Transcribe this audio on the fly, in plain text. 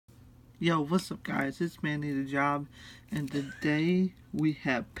Yo, what's up guys? It's manneedajob, and today we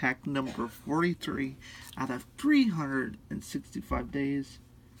have pack number 43 out of 365 days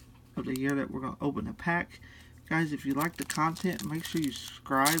of the year that we're going to open a pack. Guys, if you like the content, make sure you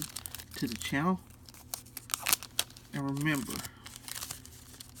subscribe to the channel. And remember,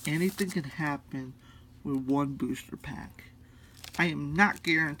 anything can happen with one booster pack. I am not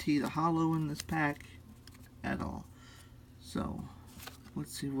guaranteed a holo in this pack at all. So,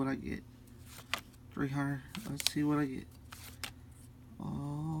 let's see what I get. 300. Let's see what I get.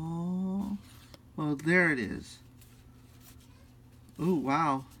 Oh, well, there it is. Ooh,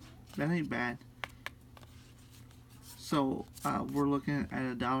 wow. That ain't bad. So, we're looking at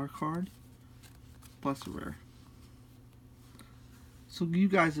a dollar card plus a rare. So, you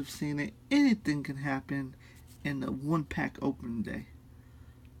guys have seen it. Anything can happen in the one pack opening day.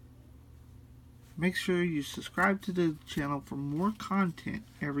 Make sure you subscribe to the channel for more content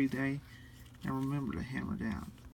every day. And remember to hammer down.